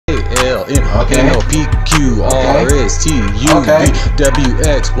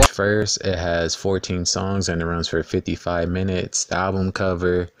LNOPQRSTUVWX. First, it has 14 songs and it runs for 55 minutes. The album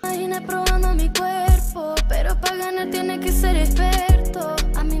cover.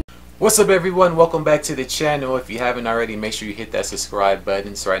 What's up, everyone? Welcome back to the channel. If you haven't already, make sure you hit that subscribe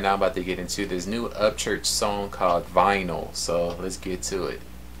button. So right now I'm about to get into this new Upchurch song called Vinyl. So let's get to it.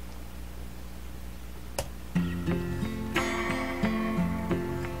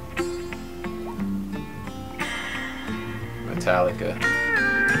 Metallica.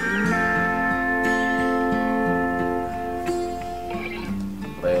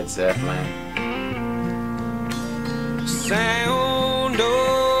 Led Zeppelin. Sound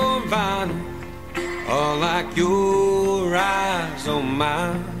of vinyl, all like your eyes on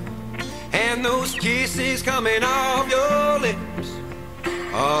mine, and those kisses coming off your lips,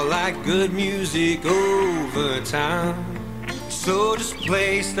 all like good music over time. So just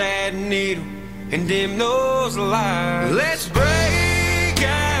place that needle and dim those lights. Let's break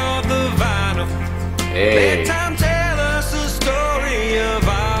out the vinyl. Hey. Let time tell us a story of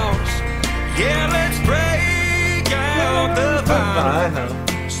ours. Yeah, let's break out the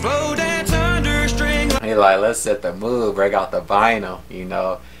vinyl. Slow dance under string. Hey, like, let's set the mood, break out the vinyl. You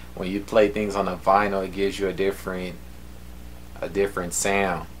know, when you play things on a vinyl, it gives you a different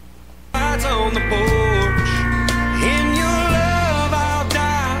sound. Lights on the porch. In your love I'll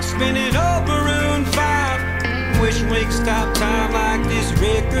die, spinning over Room 5. Wishing we could stop time like this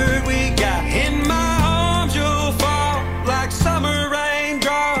record we got. In my arms you'll fall like summer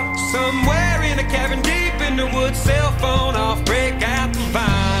raindrops. Somewhere in a cabin deep in the woods, cell phone off, break out the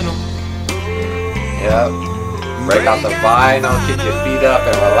vinyl. Yep. Break out the vinyl, kick your feet up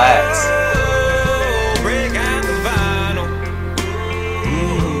and relax. Break out the vinyl.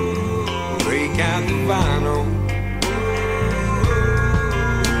 Break out the vinyl.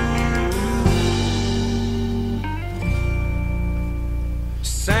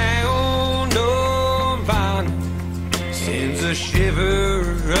 Sound of vinyl sends a shiver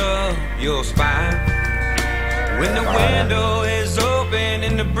up your spine when the window is open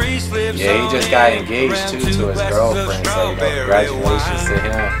and the breeze slips. Yeah, he just got engaged too to his girlfriend, so you know, congratulations to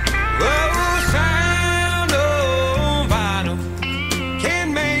him. Oh, sound of vinyl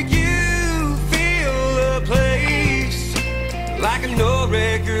can make you feel a place like an old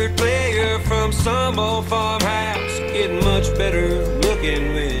record player from some old farmhouse, getting much better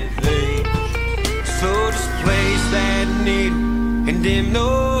looking with age. So just place that needle and dim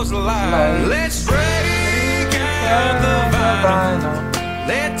those lights. Let's break out the vinyl.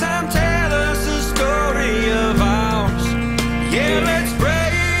 Let time tell us a story of ours. Yeah, let's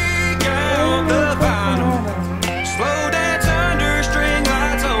break out the vinyl. Slow dance under string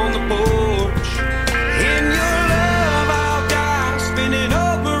lights on the porch. In your love I'll die, spinning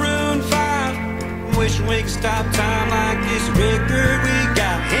over Room 5. Wishing we could stop time like this record we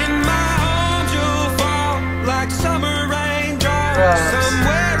got. In my arms you'll fall like summer raindrops.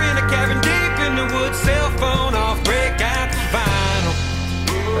 Somewhere in a cabin deep in the woods, cell phone off, break out the vinyl.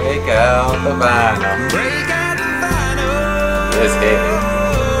 Break out the vinyl. Break out the vinyl. Let's hit it.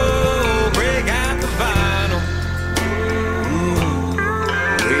 Break out the vinyl.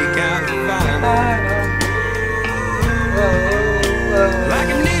 Break out the vinyl. Like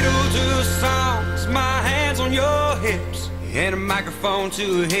a needle to a song, it's my hands on your hips, and a microphone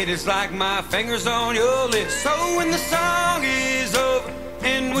to a hit, it's like my fingers on your lips. So when the song is over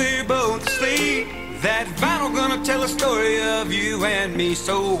and we're both asleep, that vinyl gonna tell a story of you and me.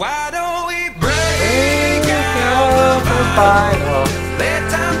 So why don't we break out the vinyl? Let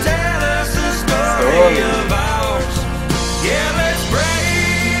time tell us a story of ours. Yeah, let's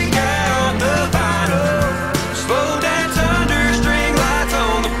break out the vinyl. Slow dance under string lights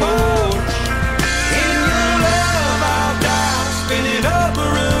on the porch. In your love I'll die, spinning over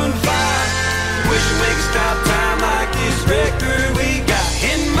Room 5. Wishing we could stop time like this record we got.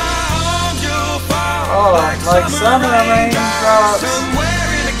 In my arms you'll fall like summer raindrops. Somewhere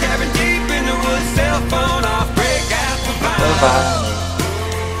in a cabin deep in the woods, cell phone off, break out the vinyl.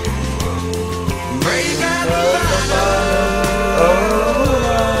 Break out the vinyl.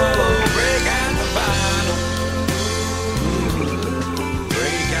 Break out the vinyl.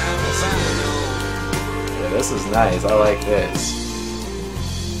 Break out the vinyl. Yeah, this is nice. I like this.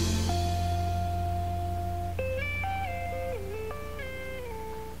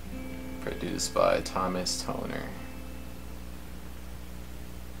 Produced by Thomas Toner.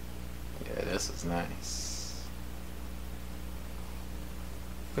 Yeah, this is nice.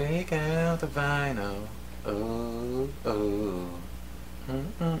 Break out the vinyl. Oh, oh.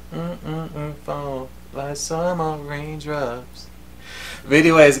 Fall like summer raindrops. But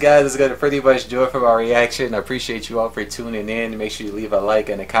anyways, guys, it's gonna pretty much do it for our reaction. I appreciate you all for tuning in. Make sure you leave a like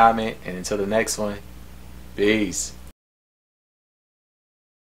and a comment. And until the next one, peace.